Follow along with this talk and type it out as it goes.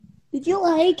Did you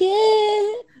like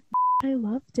it? I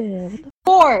loved it. What the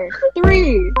 4,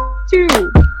 3, 2,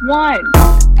 1.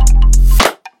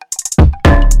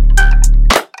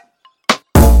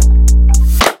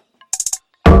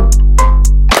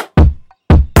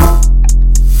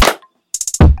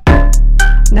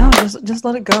 No, just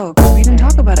let it go. We didn't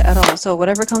talk about it at all. So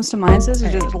whatever comes to mind, sis,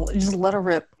 just let it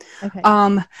rip. Okay.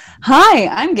 Hi,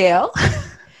 I'm Gail,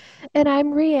 And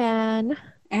I'm Rianne.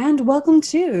 and welcome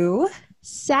to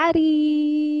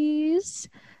Saddies.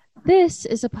 This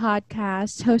is a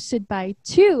podcast hosted by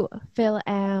two Phil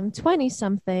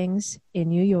 20-somethings in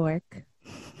New York.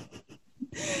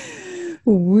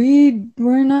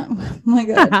 we're not. Oh my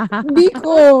God, be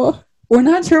cool. We're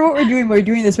not sure what we're doing. But we're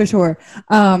doing this for sure.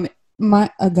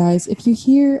 Guys, if you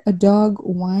hear a dog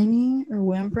whining or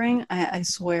whimpering, I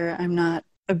swear I'm not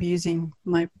abusing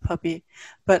my puppy,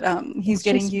 but he's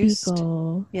getting used.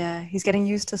 Yeah, he's getting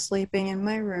used to sleeping in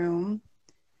my room,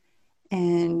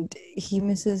 and he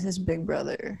misses his big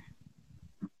brother,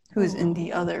 who's in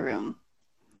the other room,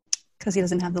 because he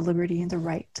doesn't have the liberty and the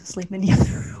right to sleep in the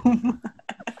other room.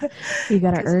 You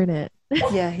gotta earn it.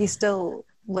 Yeah, he's still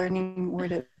learning where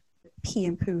to pee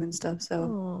and poo and stuff,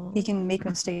 so he can make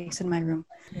mistakes in my room.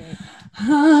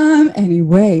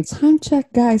 Anyway, time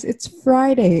check, guys. It's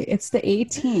Friday. It's the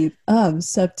 18th of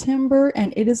September,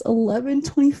 and it is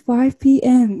 11:25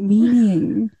 p.m.,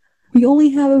 meaning we only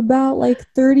have about like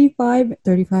 35,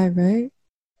 right?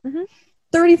 Mm-hmm.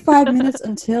 35 minutes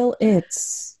until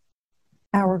it's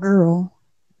our girl,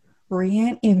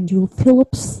 Rianne Evangel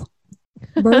Phillips'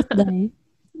 birthday,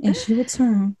 and she will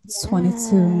turn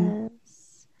 22.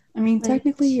 I mean,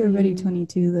 technically, you're already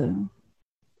 22, though.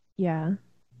 Yeah.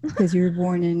 Because you were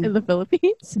born in the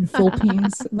Philippines. In the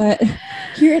Philippines. But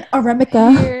here in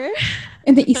Aramica,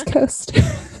 in the East Coast,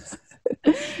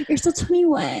 you're still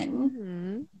 21.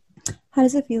 Mm-hmm. How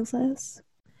does it feel, sis?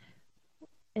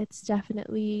 It's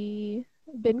definitely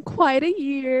been quite a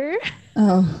year.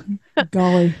 Oh,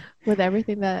 golly. With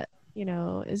everything that,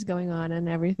 is going on and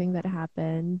everything that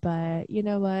happened. But you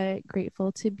know what?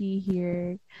 Grateful to be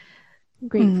here.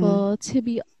 Grateful to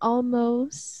be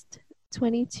almost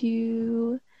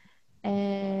 22,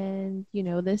 and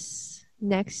this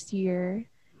next year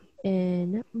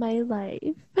in my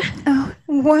life. Oh,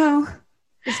 wow.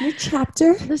 This new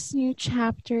chapter in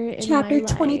chapter my life.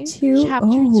 22. Chapter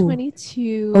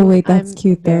 22. Oh wait, that's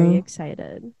cute though. Very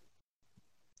excited.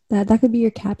 That could be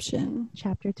your caption.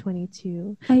 Chapter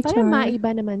 22. Hi, Parang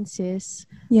maiba naman, sis.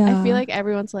 Yeah. I feel like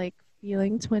everyone's like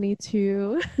feeling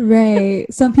 22. Right.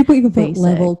 Some people even put Basic.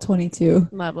 level 22.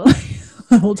 Level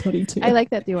 22. I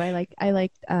like that too. I like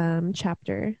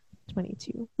chapter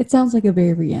 22. It sounds like a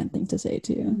very Rianne thing to say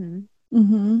too.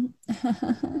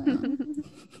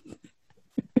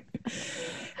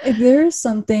 If there's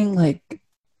something like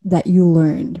that you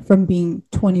learned from being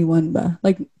 21,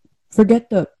 like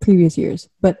forget the previous years,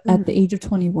 but at the age of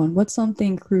 21, what's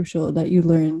something crucial that you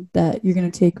learned that you're going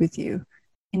to take with you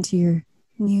into your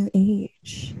new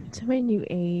age? To my new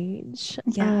age.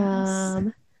 Yes.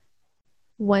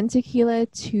 1 tequila,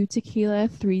 2 tequila,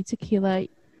 3 tequila,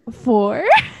 4,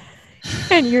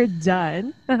 and you're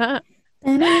done.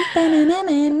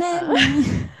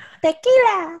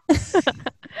 Tequila.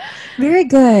 Very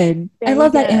good. I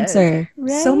love that answer.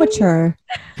 Right? So mature.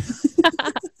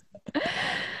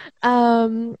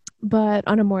 But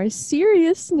on a more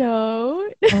serious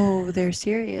note. Oh, they're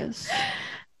serious.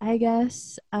 I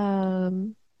guess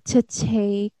to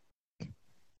take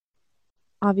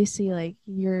obviously like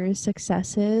your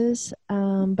successes,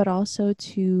 but also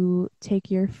to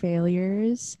take your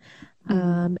failures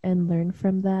and learn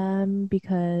from them,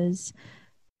 because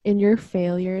in your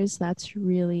failures, that's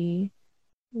really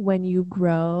when you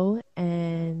grow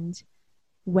and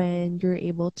when you're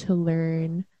able to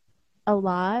learn a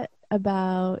lot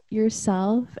about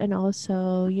yourself and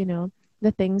also,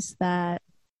 the things that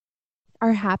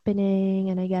are happening.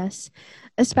 And I guess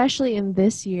especially in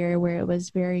this year where it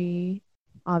was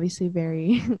obviously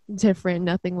very different,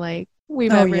 nothing like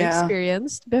we've ever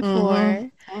experienced before.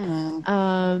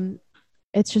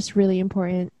 It's just really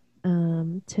important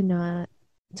to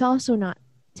also not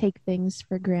take things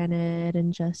for granted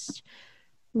and just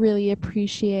really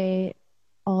appreciate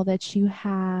all that you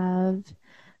have.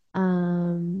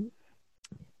 And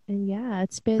yeah,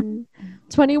 it's been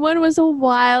 21 was a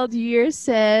wild year,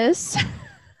 sis.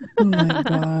 Oh my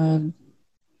God.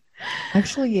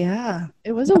 Actually, yeah.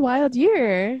 It was a wild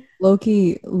year.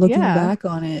 Low-key, looking back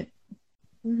on it,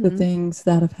 the things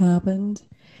that have happened.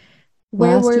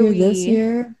 Where last were year, we? This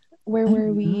year? Where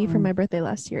were we for my birthday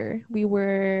last year? We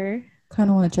were... Kind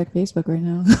of want to check Facebook right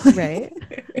now. Right?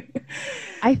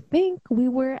 I think we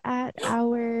were at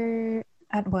our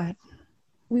At what?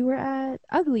 We were at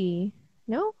Ugly.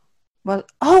 No? Well,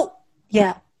 oh,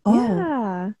 yeah. Oh,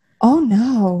 Yeah. oh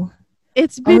no.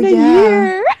 It's Oh, been a yeah.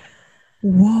 year.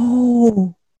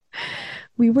 Whoa.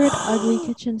 We were at Ugly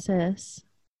Kitchen, sis.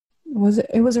 Was it?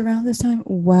 It was around this time.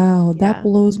 Wow, that Yeah.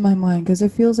 blows my mind because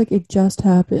it feels like it just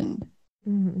happened.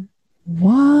 Mhm.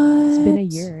 What? It's been a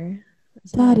year.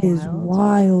 Isn't That is wild?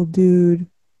 wild, dude.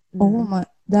 Oh Mhm. my,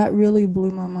 that really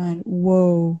blew my mind.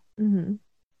 Whoa. Mhm.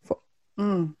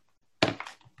 Mm.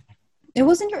 It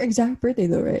wasn't your exact birthday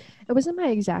though, right? It wasn't my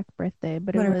exact birthday,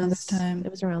 but But it around was this time. it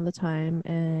was around the time,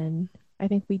 and I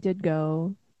think we did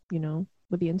go,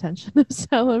 with the intention of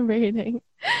celebrating.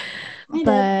 I did.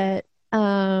 But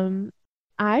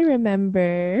I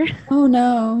remember Oh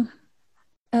no.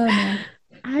 Oh no.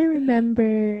 I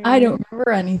remember I don't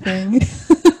remember anything.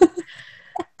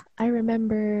 I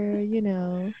remember,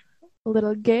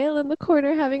 little Gail in the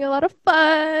corner having a lot of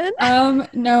fun.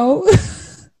 No.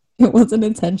 It wasn't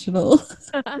intentional.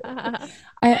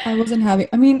 I wasn't having,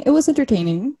 I mean, it was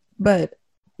entertaining, but I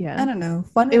Yeah. don't know.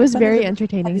 Fun. It was fun very is a-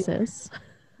 entertaining, sis.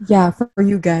 Yeah, for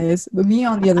you guys. But me,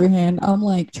 on the other hand, I'm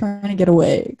like trying to get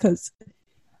away because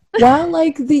while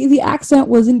like the accent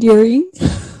was endearing,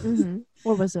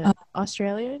 What was it? uh,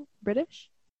 Australian?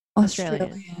 British?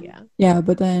 Australian. Yeah. Yeah,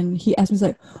 but then he asked me, he's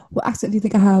like, "What accent do you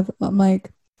think I have?" I'm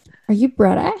like, "Are you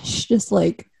British?" Just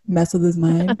like mess with his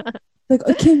mind. Like,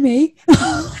 okay, me.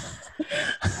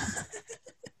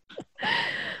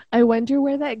 I wonder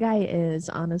where that guy is,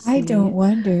 honestly. I don't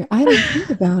wonder. I don't think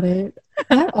about it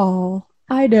at all.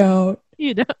 I don't.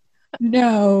 You know.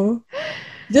 No.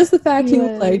 Just the fact He he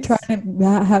was like was. trying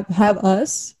to have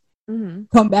us Mhm.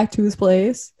 come back to his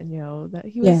place. And that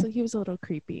he Yeah. was a little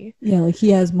creepy. Yeah, like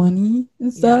he has money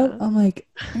and stuff. Yeah. I'm like,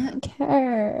 I don't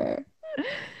care.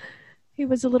 He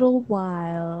was a little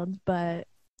wild, but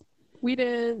we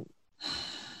didn't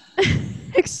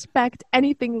expect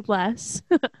anything less.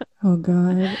 Oh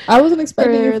god. I wasn't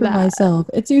expecting For it for that. myself.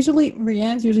 It's usually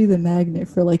Rianne's usually the magnet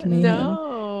for like mayhem.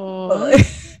 No. But like,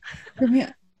 for me,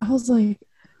 I was like,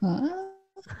 huh?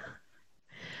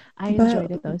 I But-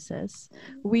 enjoyed it though, sis.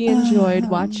 We enjoyed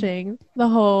watching the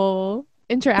whole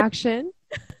interaction.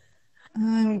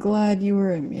 I'm glad you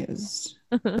were amused.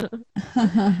 But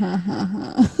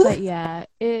yeah,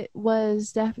 it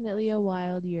was definitely a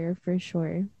wild year for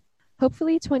sure.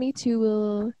 Hopefully 22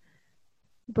 will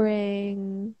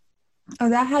bring Oh,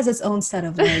 that has its own set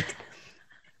of like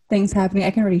things happening.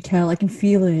 I can already tell. I can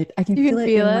feel it. I can You feel can it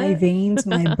feel in my it? veins,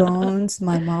 my bones,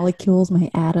 my molecules, my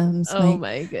atoms,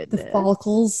 my the goodness.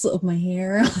 follicles of my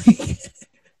hair.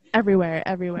 Everywhere.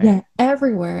 Yeah,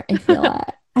 everywhere. I feel it.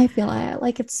 I feel it.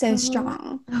 Like it's so Uh-huh.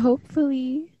 strong.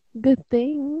 Hopefully good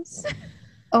things.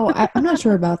 Oh, I'm not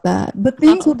sure about that, but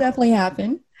things will definitely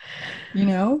happen. You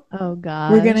know, Oh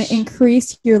gosh. we're gonna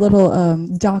increase your little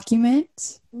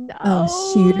document No.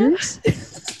 shooters.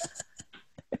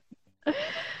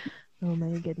 Oh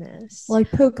my goodness. Like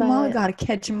Pokemon, But- gotta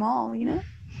catch them all. You know.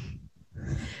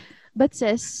 But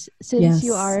sis, since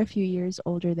you Yes. are a few years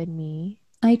older than me,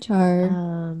 I char.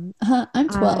 I'm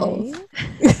 12.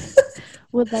 I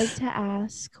would like to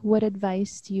ask, what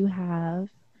advice do you have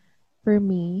for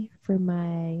me for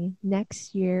my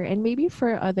next year, and maybe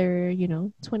for other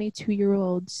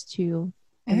 22-year-olds too,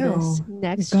 in this Ew,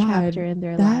 next God, chapter in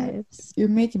their that- lives? You're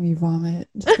making me vomit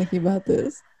just thinking about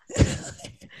this.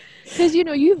 Because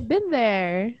you've been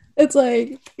there. It's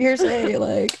like you're saying,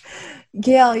 like,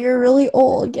 Gail, you're really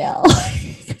old, Gail.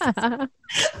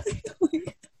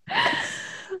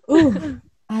 Ooh,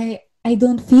 I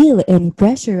don't feel any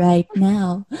pressure right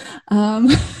now.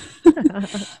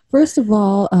 First of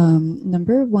all,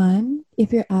 number one,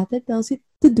 if your athlete tells you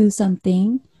to do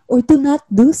something or to not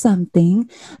do something,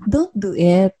 don't do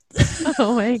it.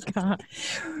 Oh my god.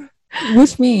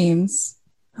 Which means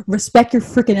respect your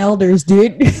freaking elders,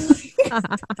 dude.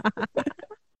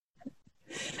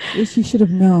 Which you should have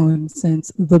known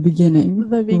since the beginning.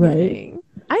 The Right? beginning.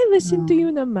 I listened to No. you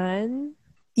naman.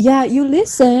 Yeah, you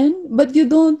listen, but you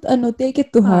don't take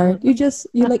it to heart.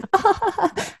 You're like,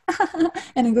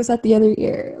 and it goes out the other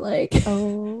ear. Like,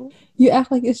 Oh. you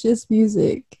act like it's just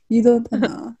music. You don't,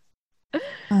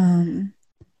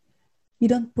 you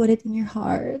don't put it in your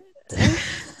heart.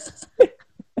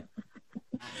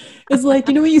 It's like,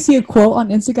 when you see a quote on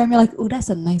Instagram, you're like, oh, that's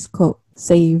a nice quote.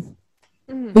 Save.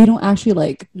 Mhm. But you don't actually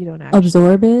like You don't actually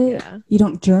absorb it. Yeah. You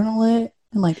don't journal it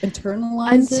and like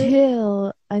internalize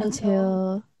it.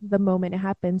 Until the moment it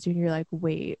happens and you're like,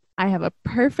 wait, I have a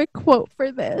perfect quote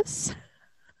for this.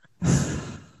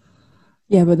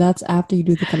 Yeah, but that's after you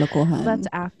do the kalokohan. That's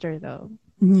after though.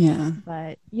 Yeah.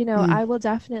 But Mm. I will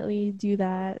definitely do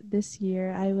that this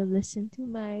year. I will listen to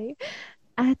my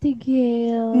Ate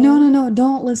Gail. No,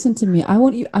 don't listen to me. I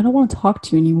don't want to talk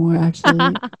to you anymore,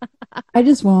 actually. I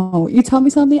just won't. You tell me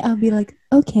something, I'll be like,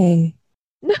 okay,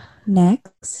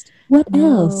 next. What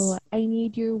else? No, I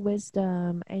need your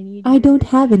wisdom. I don't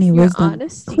have any your wisdom.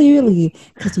 honesty. Clearly,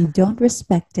 because you don't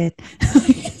respect it.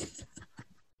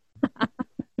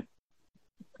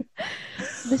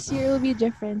 This year will be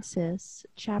different, sis.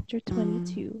 Chapter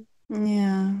 22.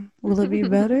 Yeah. Will it be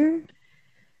better?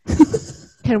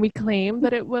 Can we claim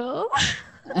that it will?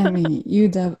 I mean, you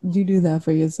do that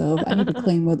for yourself. I need to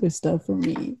claim other stuff for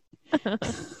me.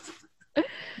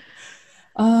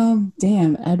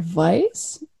 Damn,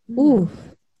 advice? Ooh.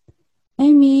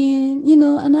 I mean,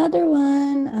 another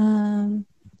one.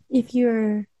 If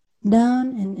you're down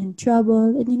and in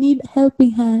trouble and you need a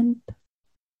helping hand,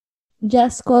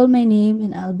 just call my name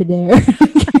and I'll be there.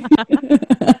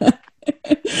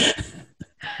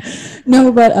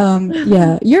 No, but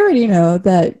yeah, you already know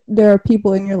that there are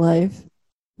people in your life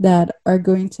that are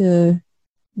going to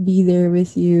be there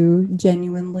with you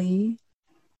genuinely,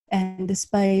 and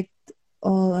despite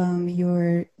all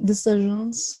your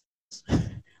decisions,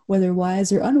 whether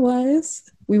wise or unwise,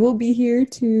 we will be here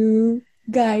to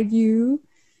guide you,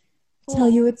 tell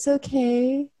you it's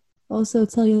okay, also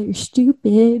tell you that you're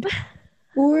stupid,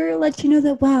 or let you know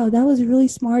that, wow, that was really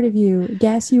smart of you,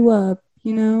 gas you up,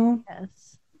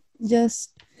 Yes.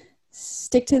 just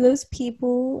stick to those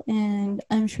people, and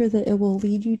I'm sure that it will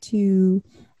lead you to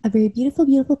a very beautiful,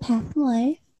 beautiful path in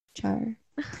life. Char.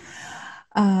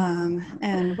 And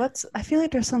I feel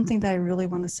like there's something that I really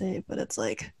want to say, but it's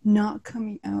like not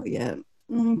coming out yet.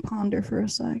 Let me ponder for a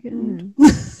second.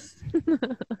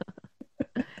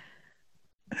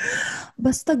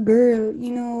 Basta girl,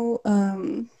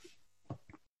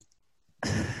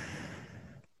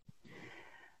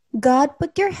 God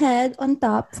put your head on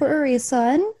top for a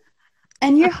reason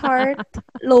and your heart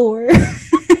lower.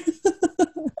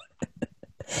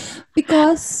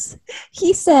 Because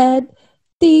he said,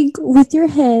 think with your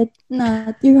head,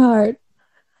 not your heart.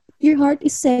 Your heart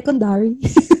is secondary.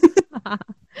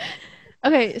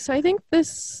 Okay, so I think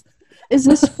is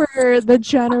this for the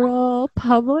general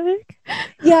public?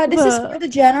 Yeah, this is for the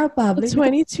general public.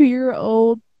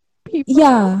 22-year-old people.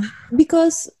 Yeah,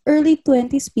 because early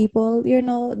 20s people, they're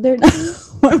not.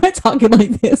 Why am I talking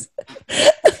like this?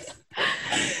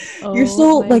 You're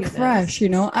still like fresh,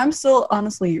 I'm still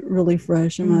honestly really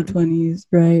fresh in my 20s,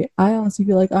 right? I honestly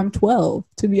feel like I'm 12,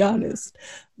 to be honest.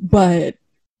 But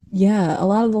yeah, a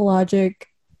lot of the logic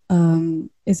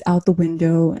is out the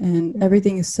window, and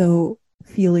everything is so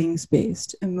feelings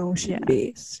based, emotion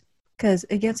based, because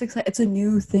it gets exciting. It's a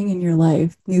new thing in your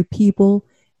life, new people,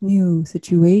 new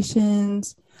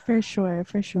situations. For sure.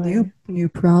 New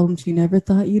problems you never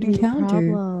thought you'd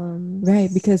encounter. Problems.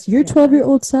 Right, because your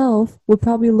 12-year-old self would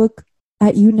probably look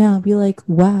at you now and be like,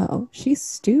 wow, she's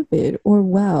stupid. Or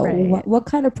wow, what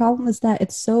kind of problem is that?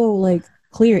 It's so like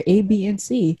clear, A, B, and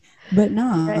C. But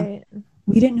nah,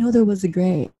 we didn't know there was a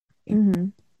gray.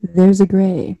 There's a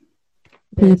gray.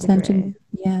 Pay attention.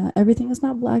 Yeah, everything is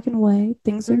not black and white.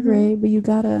 Things are gray, but you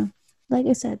gotta, like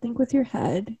I said, think with your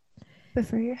head.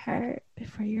 Before your heart.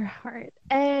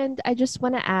 And I just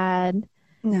want to add.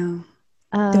 No.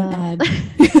 Don't add.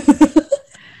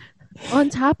 On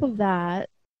top of that,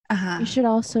 you should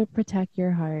also protect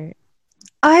your heart.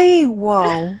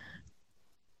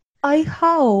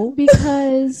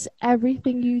 Because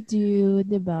everything you do,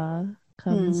 diba,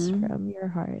 comes from your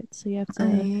heart. So you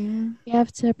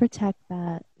have to protect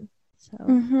that.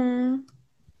 So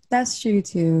that's true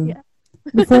too. Yeah.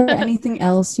 Before anything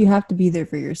else, you have to be there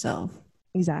for yourself.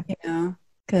 Exactly.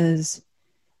 Because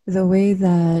the way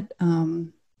that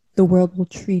the world will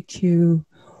treat you,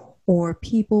 or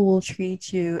people will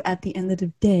treat you at the end of the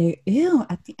day.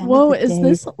 At the end of the day. Is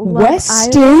this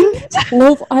Weston?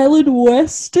 Love Island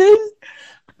Weston?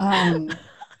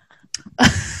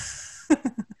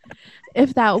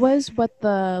 If that was what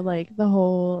the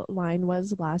whole line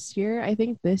was last year, I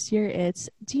think this year it's,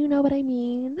 do you know what I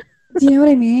mean? Do you know what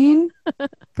I mean?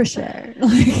 For sure.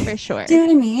 For sure. Do you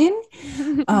know what I mean?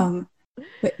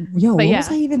 But what was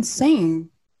I even saying?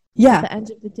 Yeah. At the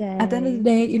end of the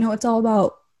day, it's all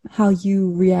about how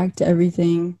you react to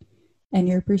everything and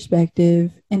your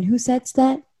perspective. And who sets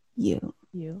that? You.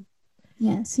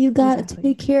 Yeah, so you got to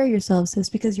take care of yourself, sis,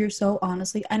 because you're so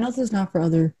honestly, I know this is not for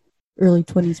other early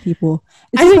 20s people.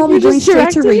 It's probably going straight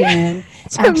to Rianne.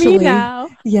 Me now.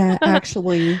 Yeah,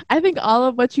 actually. I think all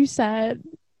of what you said,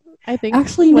 was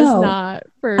not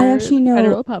for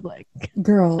general public.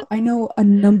 Girl, I know a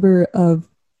number of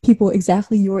people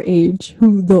exactly your age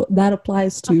who that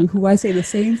applies to, who I say the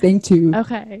same thing to.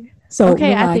 Okay. So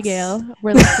Abigail,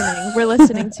 we're listening. We're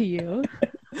listening to you.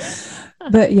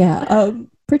 But yeah,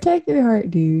 protect your heart,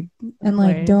 dude. And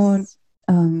like don't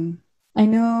Course. I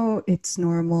know it's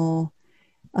normal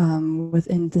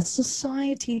within the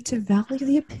society to value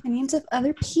the opinions of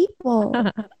other people,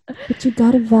 but you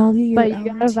gotta value your But you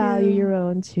own gotta value your too.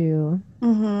 own too,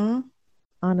 Mm-hmm. You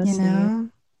honestly. know?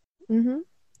 Mm-hmm.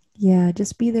 Yeah,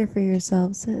 just be there for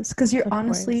yourself, sis. Because you're Of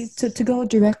honestly course. to go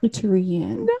directly to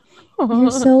Rian. You're No.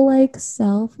 so like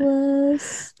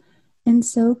selfless and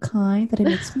so kind that it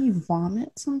makes me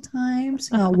vomit sometimes.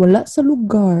 Wala sa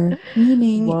lugar,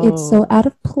 meaning it's so Whoa. out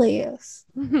of place.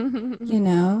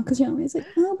 Because you're always like,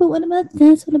 oh, but what about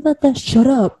this? What about that? Shut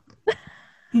up.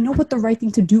 You know what the right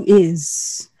thing to do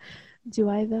is. Do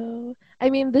I though? I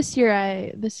mean, this year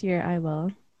I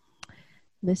will.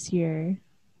 This year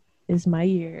is my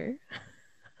year.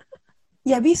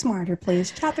 Yeah, be smarter,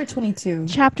 please. Chapter 22.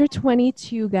 Chapter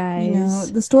 22,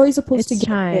 guys. The story's supposed to It's get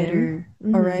time. better. All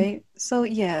Hmm. right. So,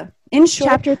 yeah. In short,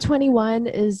 Chapter 21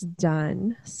 is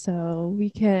done. So we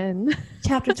can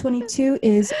chapter 22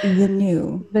 is the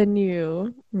new, the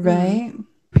new. right?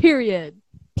 Period.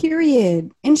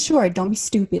 Period. In short, don't be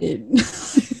stupid.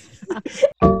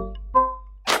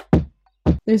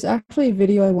 There's actually a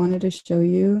video I wanted to show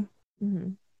you,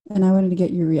 Mhm. and I wanted to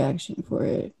get your reaction for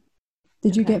it.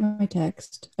 Did you Okay. get my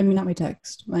text? I mean, not my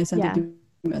text. I sent it Yeah. through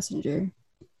Messenger.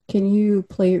 Can you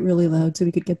play it really loud so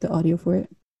we could get the audio for it?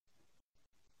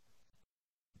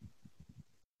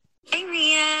 Hey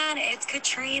Rianne, it's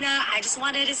Katrina. I just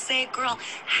wanted to say, girl,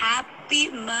 happy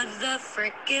mother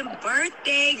freaking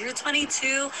birthday. You're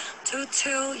 22,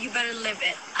 22. You better live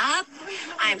it up.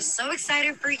 I'm so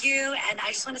excited for you. And I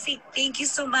just want to say thank you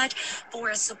so much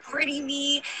for supporting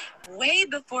me way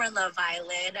before Love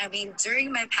Island. I mean,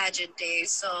 during my pageant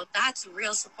days. So that's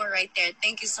real support right there.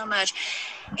 Thank you so much.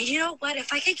 And you know what?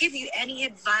 If I could give you any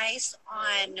advice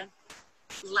on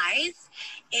life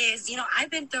is,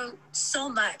 I've been through so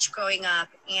much growing up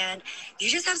and you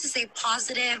just have to stay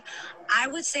positive. I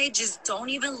would say just don't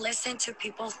even listen to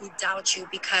people who doubt you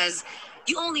because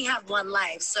you only have one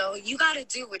life. So you got to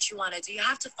do what you want to do. You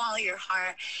have to follow your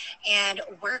heart and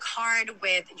work hard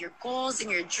with your goals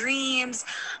and your dreams.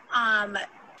 Um,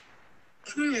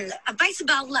 Advice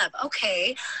about love.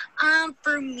 Okay.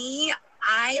 For me,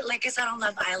 like I said on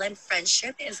Love Island,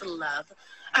 friendship is love.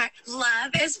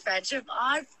 Love is friendship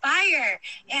on fire.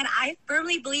 And I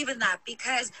firmly believe in that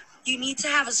because you need to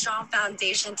have a strong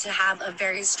foundation to have a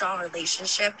very strong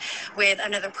relationship with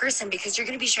another person because you're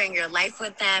going to be sharing your life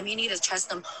with them. You need to trust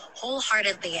them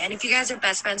wholeheartedly. And if you guys are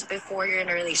best friends before you're in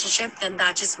a relationship, then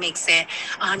that just makes it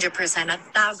 100%,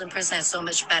 1,000% so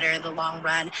much better in the long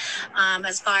run.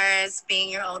 As far as being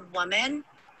your own woman,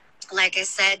 like I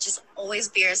said, just always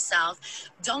be yourself.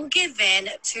 Don't give in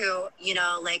to,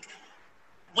 like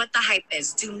what the hype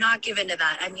is. Do not give into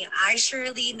that. I mean, I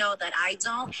surely know that I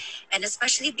don't. And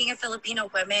especially being a Filipino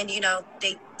woman,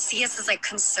 they see us as like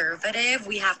conservative.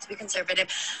 We have to be conservative.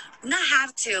 Not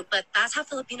have to, but that's how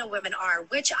Filipino women are,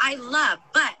 which I love.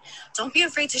 But don't be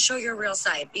afraid to show your real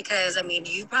side because I mean,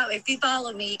 you probably, if you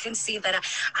follow me, you can see that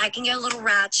I can get a little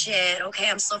ratchet. Okay,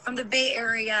 I'm still from the Bay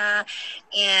Area,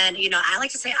 and I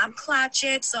like to say I'm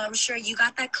clatchet, so I'm sure you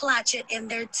got that clatchet in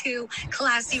there too,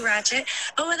 classy ratchet.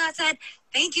 But with that said,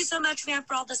 thank you so much, man,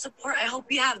 for all the support. I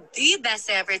hope you have the best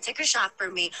ever. Take a shot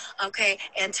for me, okay,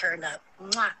 and turn up.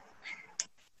 Mwah.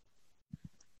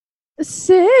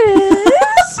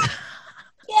 Sis.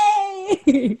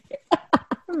 Yay!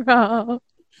 Bro.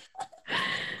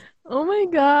 Oh my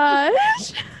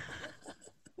gosh.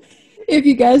 If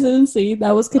you guys didn't see,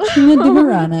 that was Katrina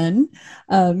Dimaranan.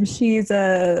 She's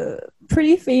a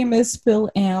pretty famous Phil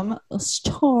Am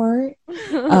star.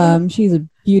 She's a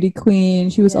beauty queen.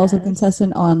 She was also a Yes.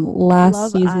 contestant on last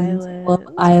Love season's Love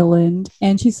Island. Island,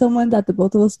 and she's someone that the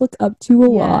both of us look up to a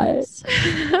lot. Yes.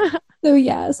 So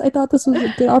yes, I thought this was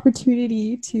a good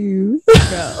opportunity to.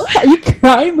 Bro. Are you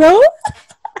crying, bro?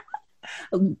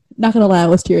 I'm not gonna lie, I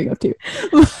was tearing up too.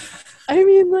 I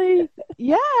mean, like,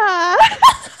 yeah.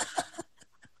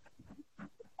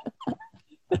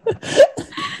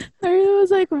 I really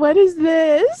was like, what is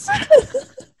this?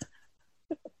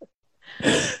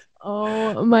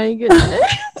 Oh my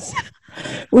goodness.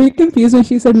 Were you confused when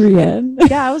she said Rianne?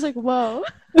 Yeah, I was like, whoa.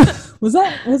 Was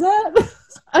that?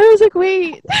 I was like,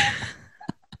 wait.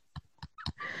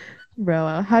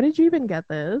 Bro, how did you even get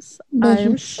this? I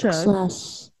am shook.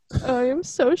 I am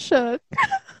so shook.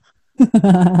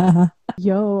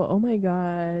 Yo, oh my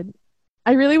god.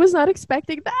 I really was not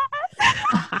expecting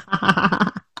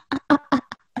that.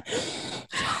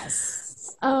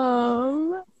 Yes.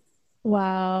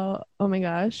 Wow. Oh my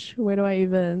gosh. Where do I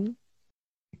even?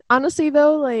 Honestly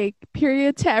though, like,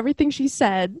 period to everything she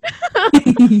said.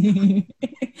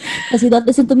 Because you don't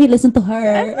listen to me, listen to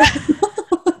her.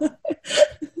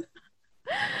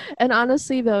 And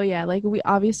honestly though, yeah, like we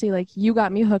obviously like you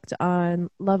got me hooked on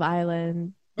Love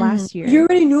Island last year. You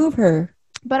already knew of her.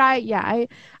 But I had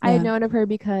Yeah. known of her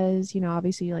because, you know,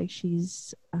 obviously like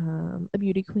she's a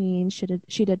beauty queen. She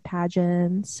did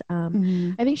pageants.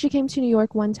 Mhm. I think she came to New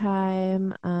York one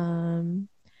time.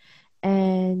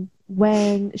 And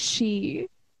when she,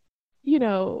 you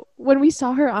know, when we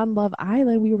saw her on Love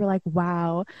Island, we were like,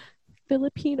 wow,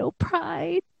 Filipino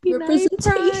pride.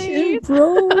 Representation,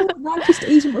 bro. Not just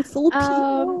Asian, but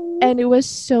Filipino. And it was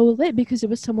so lit because it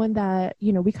was someone that,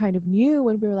 you know, we kind of knew,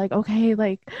 and we were like, okay,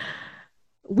 like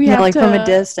we have like to, from a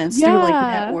distance through like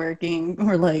Yeah. networking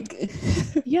or like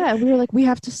yeah, we were like, we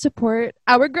have to support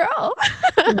our girl.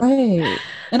 right.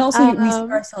 And also we see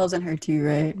Um, ourselves in her too,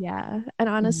 right? Yeah. And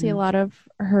honestly, a Mhm. lot of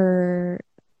her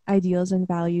ideals and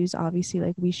values, obviously,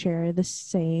 like we share the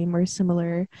same or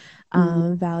similar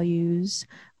values.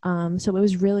 So it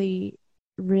was really,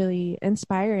 really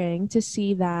inspiring to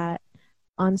see that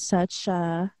on such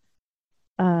a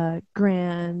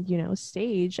grand, you know,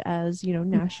 stage as, you know,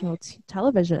 national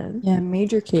television. Yeah,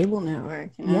 major cable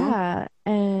network, you know? Yeah.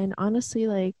 And honestly,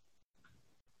 like,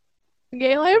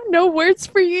 Gail, I have no words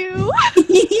for you.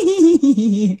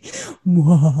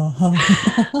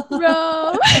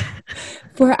 Bro.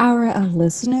 For our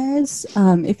listeners,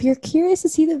 if you're curious to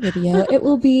see the video, it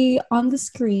will be on the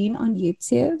screen on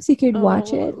YouTube, so you could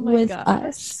watch Oh it my with gosh.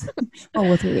 us. Well,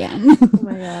 with Rianne. Oh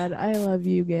my god, I love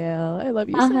you, Gail. I love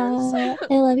you, sis.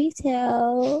 I love you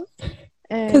too.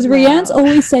 And Because Rianne's wow.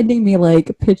 always sending me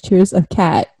like pictures of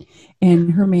Kat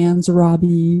and her man's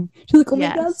Robbie. She's like, oh my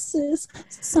god, Yes. sis,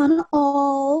 Sana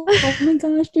all. Oh my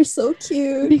gosh, they're so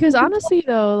cute. Because honestly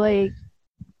though, like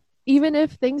even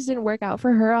if things didn't work out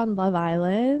for her on Love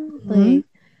Island, like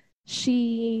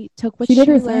she took what She she, did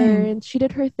her thing. learned. She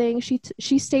did her thing.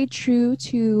 She stayed true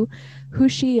to who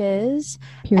she is.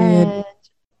 Period. And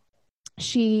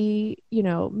she, you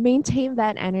know, maintained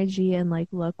that energy, and like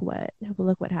look what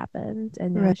happened.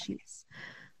 And now Right. she's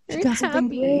She very got something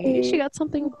happy. great. She got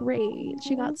something great.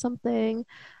 She got something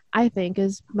I think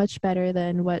is much better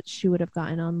than what she would have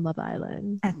gotten on Love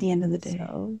Island. At the end of the day.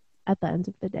 So at the end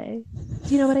of the day.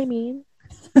 Do you know what I mean?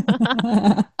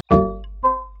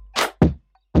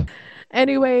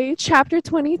 Anyway, chapter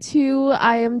 22,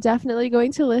 I am definitely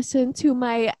going to listen to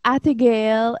my Ate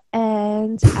Gail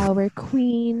and our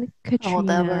queen,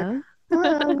 Katrina.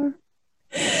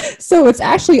 So it's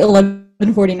actually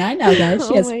 11:49 now, guys.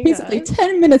 She Oh has my basically gosh.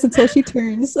 10 minutes until she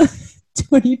turns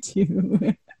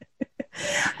 22.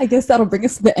 I guess that'll bring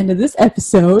us to the end of this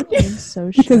episode. I'm so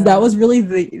Because that shook. was really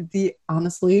the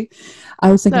honestly, I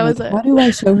was thinking That was like, it. why do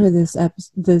I show her this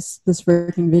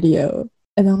freaking video?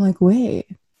 And I'm like, wait,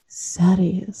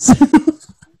 Saddies.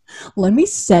 Let me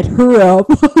set her up.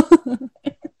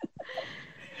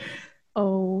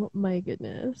 Oh my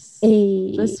goodness.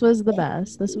 Hey, This was the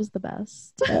best. This was the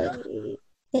best.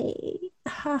 hey.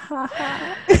 Ha ha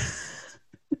ha.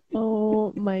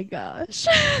 Oh my gosh.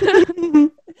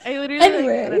 I literally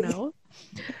Anyway. I don't know.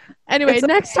 Anyway, It's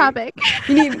next topic.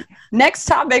 You need next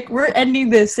topic. We're ending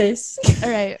this, sis. All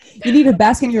right. You need to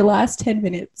bask in your last 10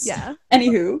 minutes. Yeah.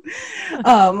 Anywho,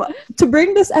 to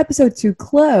bring this episode to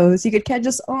close, you could catch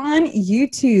us on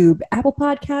YouTube, Apple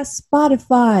Podcasts,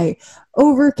 Spotify,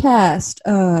 Overcast,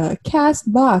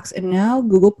 Castbox, and now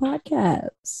Google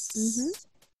Podcasts. Mhm.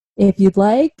 If you'd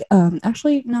like,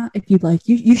 actually not if you'd like,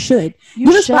 you should. You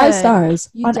Give us should. 5 stars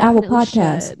You on Apple definitely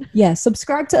Podcasts. should. Yes,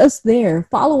 subscribe to us there.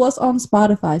 Follow us on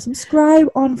Spotify. Subscribe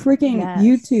on freaking Yes.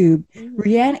 YouTube. Mhm.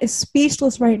 Rianne is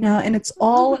speechless right now, and it's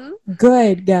all Mhm.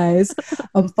 good, guys.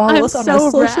 Follow I'm us on so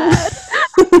our social. rad.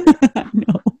 I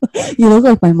know. You look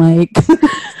like my mic.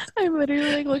 I'm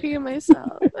literally like looking at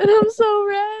myself, and I'm so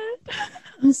red.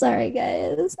 I'm sorry,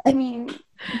 guys. I mean,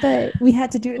 but we had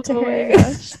to do it to Oh her. my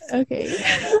gosh. Okay.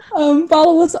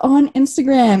 Follow us on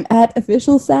Instagram at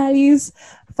Official Saddies.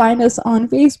 Find us on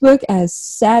Facebook as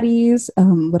Saddies.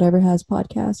 Whatever has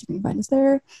podcasts, you can find us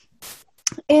there.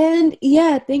 And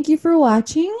yeah, thank you for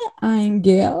watching. I'm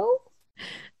Gail.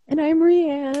 And I'm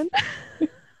Rianne.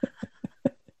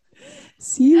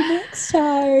 See you next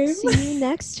time. See you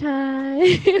next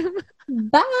time.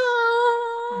 Bye.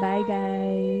 Bye,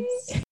 guys.